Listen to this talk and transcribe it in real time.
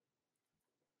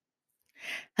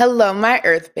Hello, my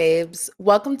Earth babes.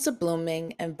 Welcome to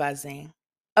Blooming and Buzzing,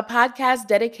 a podcast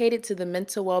dedicated to the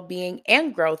mental well being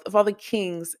and growth of all the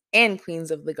kings and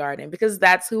queens of the garden, because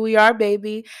that's who we are,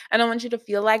 baby. And I want you to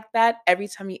feel like that every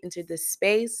time you enter this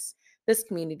space, this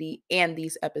community, and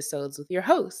these episodes with your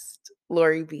host,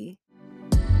 Laurie B.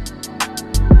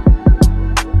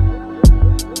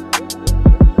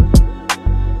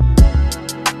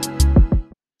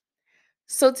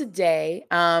 So today,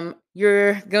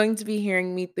 you're going to be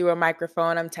hearing me through a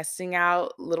microphone. I'm testing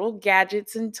out little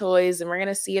gadgets and toys, and we're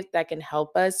gonna see if that can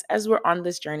help us as we're on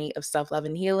this journey of self-love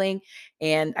and healing,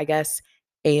 and I guess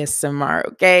ASMR.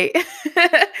 Okay.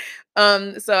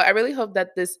 So I really hope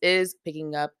that this is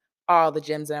picking up all the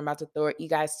gems that I'm about to throw at you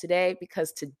guys today,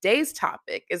 because today's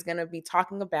topic is gonna be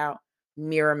talking about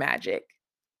mirror magic.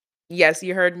 Yes,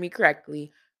 you heard me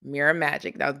correctly. Mirror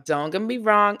magic. Now, don't get me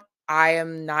wrong. I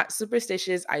am not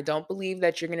superstitious. I don't believe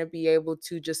that you're going to be able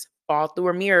to just fall through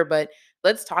a mirror, but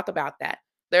let's talk about that.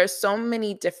 There are so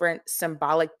many different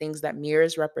symbolic things that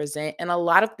mirrors represent, and a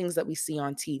lot of things that we see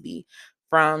on TV,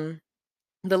 from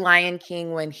the Lion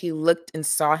King when he looked and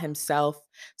saw himself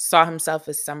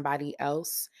as somebody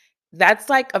else. That's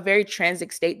like a very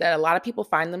transit state that a lot of people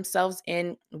find themselves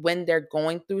in when they're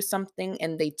going through something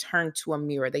and they turn to a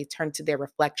mirror, they turn to their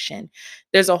reflection.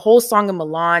 There's a whole song in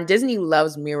Milan. Disney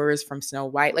loves mirrors from Snow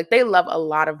White. Like they love a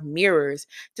lot of mirrors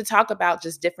to talk about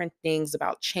just different things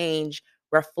about change,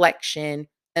 reflection,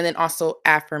 and then also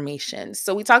affirmations.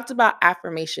 So we talked about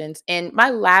affirmations in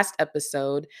my last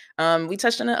episode. We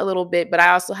touched on it a little bit, but I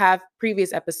also have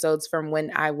previous episodes from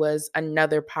when I was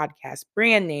another podcast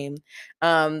brand name.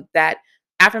 That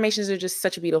affirmations are just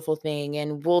such a beautiful thing,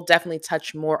 and we'll definitely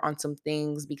touch more on some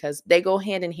things because they go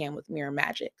hand in hand with mirror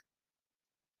magic.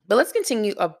 But let's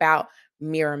continue about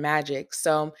mirror magic.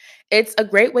 So, it's a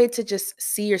great way to just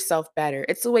see yourself better.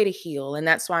 It's a way to heal. And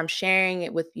that's why I'm sharing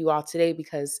it with you all today,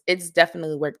 because it's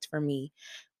definitely worked for me.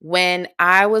 When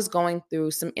I was going through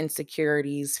some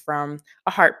insecurities from a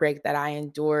heartbreak that I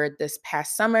endured this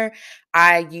past summer,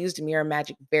 I used mirror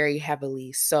magic very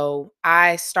heavily. So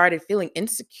I started feeling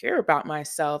insecure about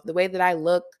myself, the way that I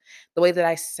look, the way that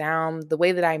I sound, the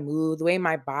way that I move, the way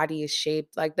my body is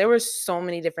shaped. Like there were so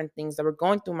many different things that were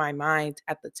going through my mind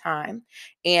at the time.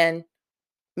 And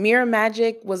mirror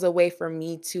magic was a way for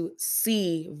me to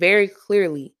see very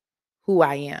clearly who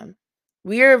I am.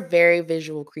 We are very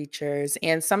visual creatures,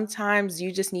 and sometimes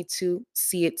you just need to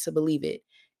see it to believe it.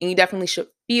 And you definitely should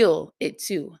feel it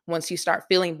too once you start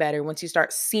feeling better, once you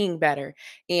start seeing better.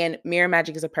 And mirror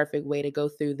magic is a perfect way to go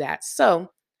through that.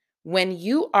 So, when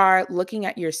you are looking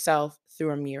at yourself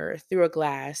through a mirror, through a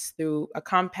glass, through a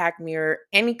compact mirror,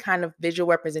 any kind of visual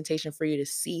representation for you to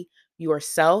see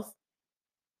yourself,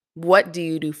 what do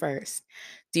you do first?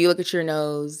 Do you look at your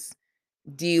nose?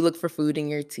 Do you look for food in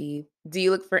your teeth? Do you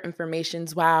look for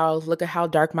informations? Wow, look at how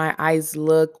dark my eyes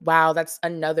look. Wow, that's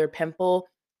another pimple.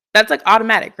 That's like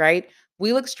automatic, right?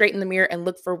 We look straight in the mirror and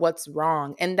look for what's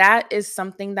wrong. And that is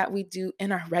something that we do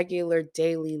in our regular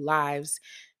daily lives.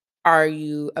 Are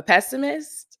you a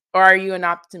pessimist or are you an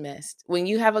optimist? When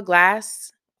you have a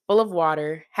glass full of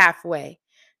water halfway,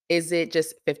 is it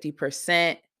just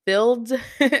 50% filled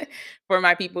for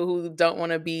my people who don't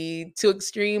want to be too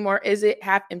extreme, or is it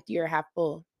half empty or half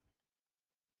full?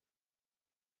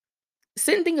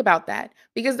 Sit and think about that,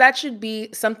 because that should be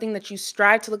something that you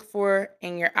strive to look for,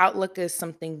 and your outlook is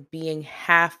something being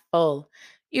half full.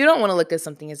 You don't want to look at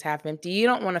something as half empty. You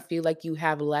don't want to feel like you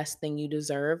have less than you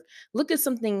deserve. Look at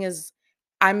something as,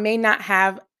 I may not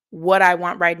have what I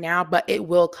want right now, but it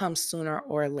will come sooner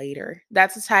or later.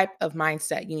 That's the type of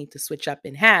mindset you need to switch up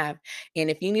and have. And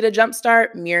if you need a jump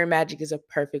start, mirror magic is a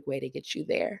perfect way to get you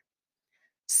there.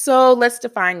 So let's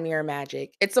define mirror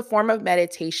magic. It's a form of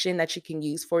meditation that you can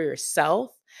use for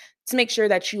yourself to make sure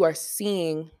that you are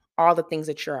seeing all the things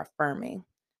that you're affirming.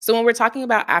 So when we're talking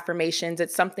about affirmations,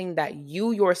 it's something that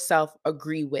you yourself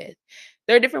agree with.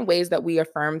 There are different ways that we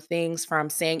affirm things,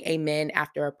 from saying amen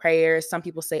after a prayer. Some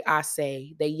people say I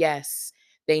say, they yes,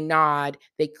 they nod,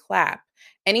 they clap.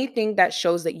 Anything that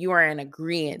shows that you are in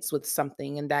agreement with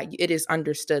something and that it is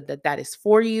understood that that is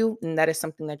for you and that is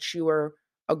something that you are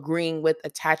agreeing with,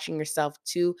 attaching yourself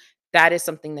to, that is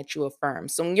something that you affirm.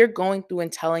 So when you're going through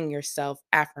and telling yourself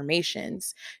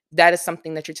affirmations, that is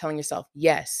something that you're telling yourself,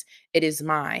 yes, it is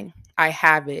mine. I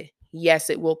have it. Yes,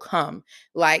 it will come.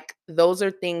 Like those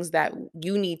are things that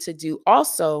you need to do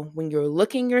also when you're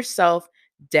looking yourself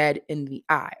dead in the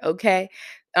eye. Okay.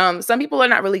 Some people are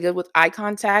not really good with eye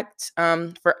contact.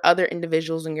 For other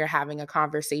individuals, when you're having a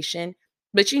conversation,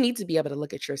 but you need to be able to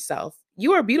look at yourself.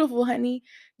 You are beautiful, honey.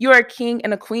 You are a king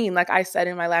and a queen, like I said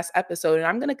in my last episode. And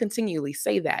I'm going to continually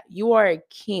say that. You are a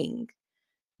king.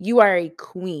 You are a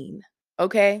queen,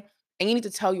 okay? And you need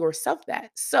to tell yourself that.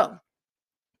 So,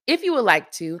 if you would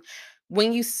like to,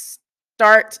 when you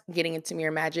start getting into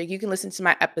mirror magic, you can listen to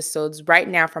my episodes right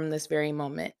now from this very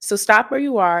moment. So stop where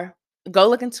you are, go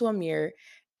look into a mirror,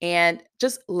 and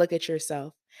just look at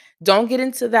yourself. Don't get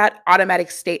into that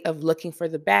automatic state of looking for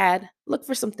the bad. Look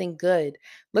for something good.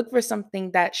 Look for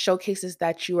something that showcases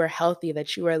that you are healthy,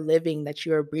 that you are living, that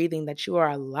you are breathing, that you are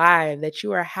alive, that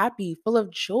you are happy, full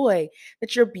of joy,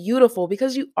 that you're beautiful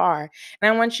because you are.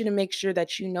 And I want you to make sure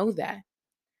that you know that.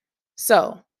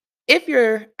 So, if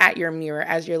you're at your mirror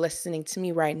as you're listening to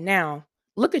me right now,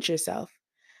 look at yourself.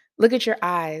 Look at your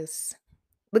eyes.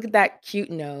 Look at that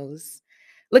cute nose.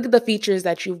 Look at the features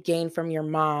that you've gained from your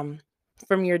mom,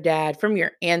 from your dad, from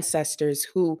your ancestors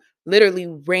who literally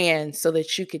ran so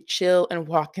that you could chill and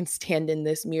walk and stand in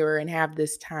this mirror and have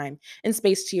this time and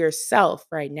space to yourself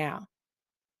right now.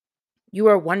 You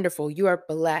are wonderful. You are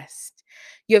blessed.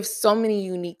 You have so many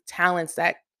unique talents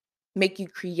that make you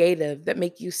creative, that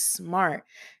make you smart,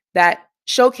 that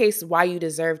showcase why you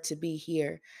deserve to be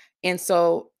here. And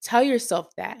so tell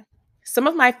yourself that. Some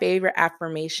of my favorite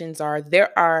affirmations are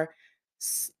there are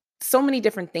s- so many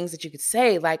different things that you could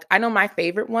say. Like, I know my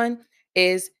favorite one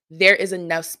is there is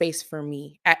enough space for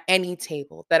me at any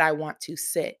table that I want to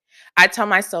sit. I tell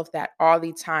myself that all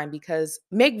the time because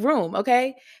make room,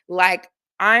 okay? Like,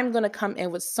 I'm going to come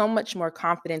in with so much more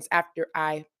confidence after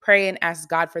I pray and ask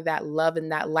God for that love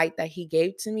and that light that He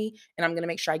gave to me. And I'm going to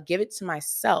make sure I give it to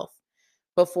myself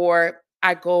before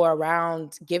I go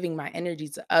around giving my energy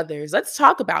to others. Let's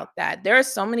talk about that. There are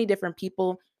so many different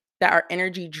people that are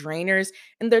energy drainers,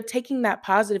 and they're taking that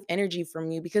positive energy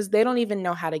from you because they don't even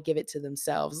know how to give it to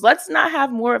themselves. Let's not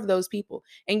have more of those people.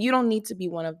 And you don't need to be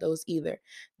one of those either.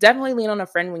 Definitely lean on a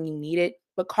friend when you need it,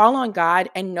 but call on God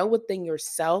and know within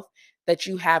yourself that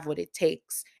you have what it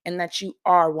takes and that you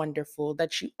are wonderful,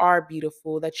 that you are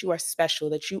beautiful, that you are special,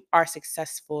 that you are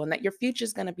successful, and that your future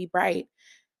is going to be bright.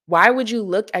 Why would you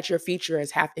look at your future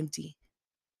as half empty?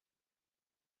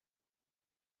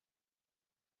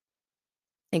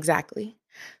 Exactly.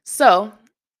 So,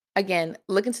 again,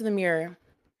 look into the mirror,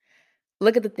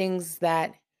 look at the things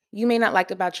that you may not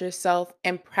like about yourself,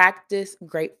 and practice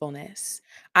gratefulness.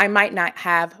 I might not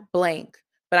have blank,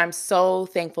 but I'm so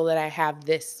thankful that I have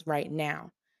this right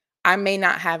now. I may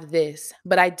not have this,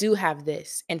 but I do have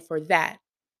this. And for that,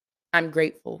 I'm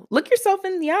grateful. Look yourself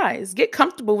in the eyes. Get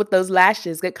comfortable with those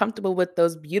lashes. Get comfortable with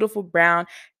those beautiful brown,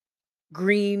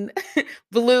 green,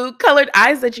 blue colored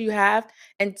eyes that you have,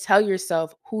 and tell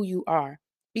yourself who you are.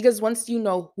 Because once you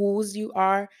know whose you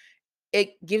are,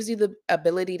 it gives you the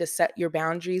ability to set your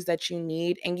boundaries that you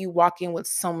need, and you walk in with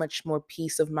so much more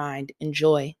peace of mind and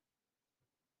joy.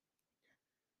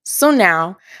 So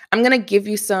now I'm going to give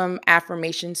you some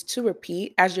affirmations to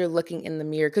repeat as you're looking in the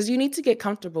mirror because you need to get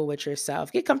comfortable with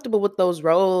yourself. Get comfortable with those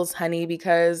rolls, honey,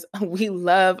 because we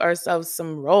love ourselves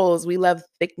some rolls. We love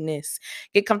thickness.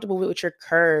 Get comfortable with your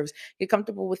curves. Get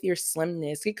comfortable with your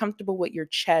slimness. Get comfortable with your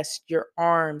chest, your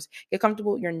arms. Get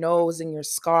comfortable with your nose and your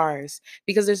scars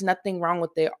because there's nothing wrong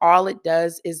with it. All it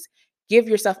does is give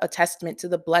yourself a testament to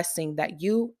the blessing that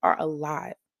you are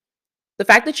alive. The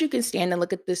fact that you can stand and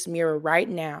look at this mirror right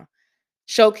now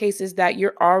showcases that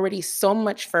you're already so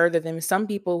much further than some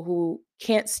people who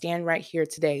can't stand right here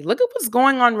today. Look at what's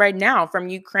going on right now from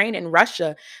Ukraine and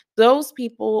Russia. Those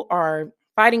people are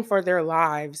fighting for their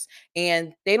lives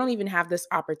and they don't even have this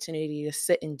opportunity to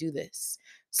sit and do this.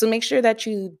 So make sure that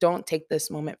you don't take this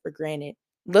moment for granted.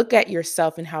 Look at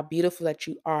yourself and how beautiful that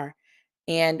you are.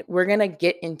 And we're going to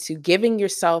get into giving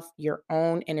yourself your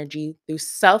own energy through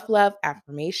self love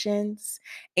affirmations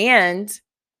and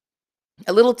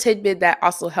a little tidbit that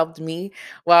also helped me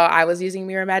while I was using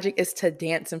mirror magic is to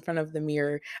dance in front of the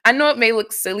mirror. I know it may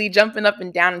look silly jumping up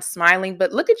and down and smiling,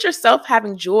 but look at yourself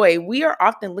having joy. We are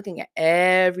often looking at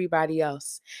everybody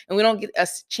else, and we don't get a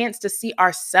chance to see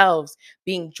ourselves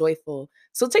being joyful.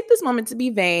 So take this moment to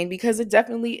be vain because it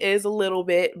definitely is a little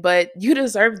bit, but you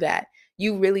deserve that.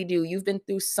 You really do. You've been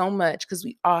through so much because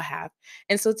we all have.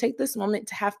 And so take this moment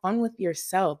to have fun with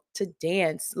yourself, to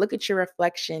dance, look at your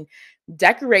reflection,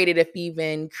 decorate it if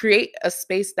even, create a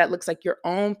space that looks like your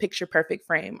own picture perfect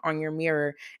frame on your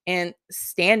mirror and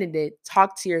stand in it,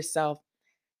 talk to yourself.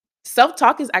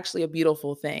 Self-talk is actually a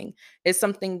beautiful thing. It's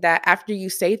something that after you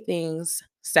say things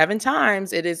 7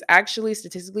 times, it is actually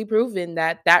statistically proven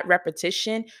that that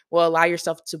repetition will allow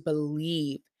yourself to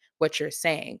believe what you're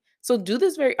saying. So do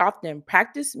this very often.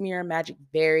 Practice mirror magic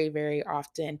very, very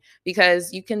often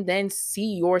because you can then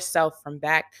see yourself from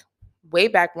back way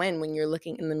back when you're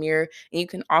looking in the mirror, and you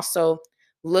can also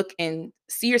look and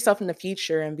see yourself in the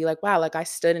future and be like, wow, like I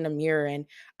stood in a mirror and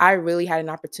I really had an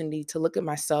opportunity to look at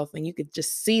myself, and you could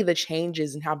just see the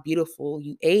changes and how beautiful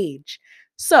you age.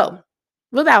 So,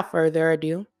 without further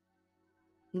ado,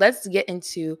 let's get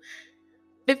into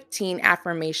 15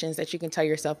 affirmations that you can tell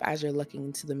yourself as you're looking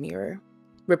into the mirror.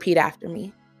 Repeat after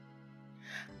me.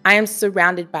 I am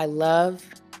surrounded by love,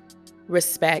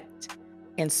 respect,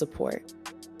 and support.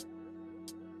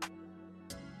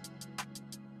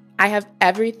 I have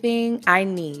everything I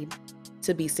need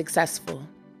to be successful.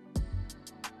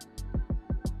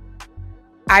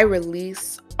 I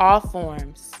release all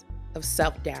forms of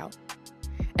self-doubt.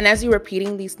 And as you're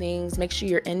repeating these things, make sure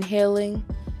you're inhaling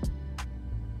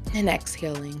and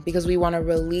exhaling, because we want to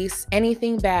release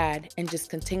anything bad and just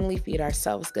continually feed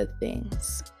ourselves good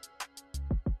things.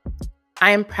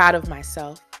 I am proud of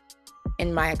myself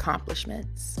and my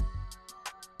accomplishments.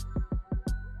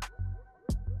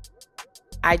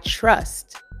 I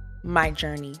trust my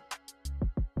journey.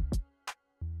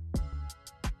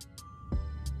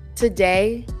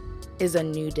 Today is a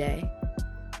new day.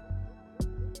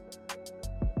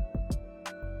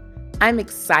 I'm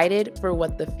excited for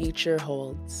what the future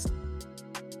holds.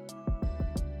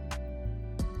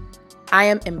 I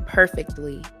am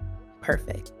imperfectly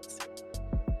perfect.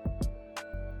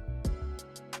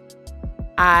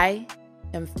 I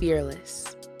am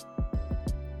fearless.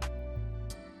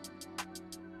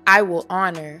 I will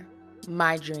honor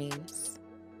my dreams.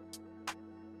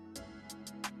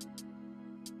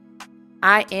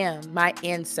 I am my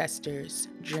ancestors'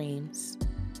 dreams.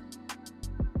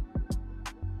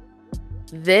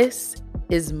 This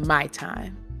is my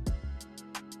time.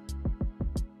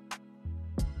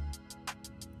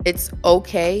 It's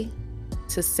okay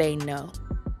to say no.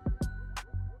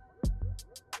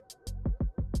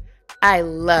 I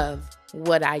love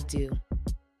what I do.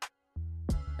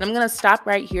 And I'm going to stop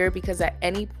right here, because at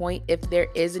any point, if there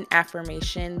is an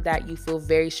affirmation that you feel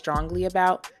very strongly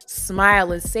about,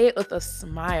 smile and say it with a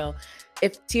smile.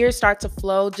 If tears start to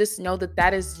flow, just know that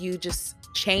that is you just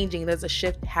changing. There's a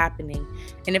shift happening.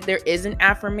 And if there is an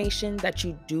affirmation that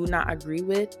you do not agree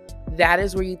with, that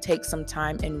is where you take some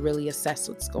time and really assess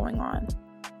what's going on.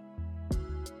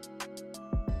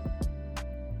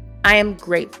 I am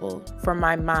grateful for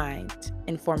my mind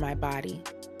and for my body.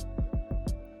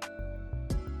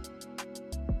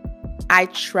 I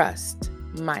trust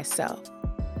myself.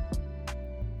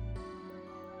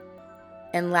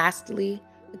 And lastly,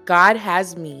 God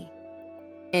has me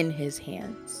in His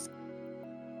hands.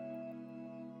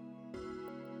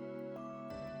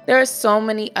 There are so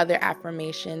many other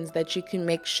affirmations that you can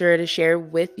make sure to share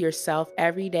with yourself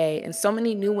every day, and so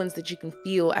many new ones that you can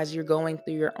feel as you're going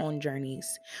through your own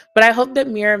journeys. But I hope that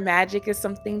Mirror Magic is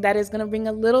something that is going to bring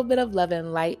a little bit of love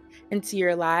and light into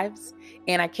your lives.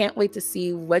 And I can't wait to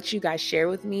see what you guys share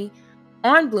with me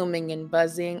on Blooming and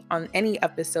Buzzing, on any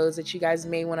episodes that you guys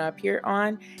may want to appear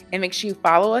on. And make sure you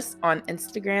follow us on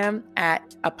Instagram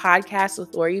at A Podcast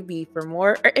with Laurie B for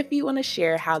more, or if you want to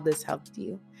share how this helped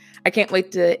you. I can't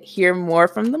wait to hear more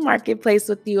from the marketplace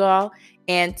with you all,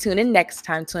 and tune in next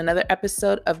time to another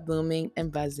episode of Blooming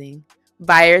and Buzzing.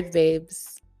 Bye, Earth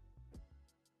Babes.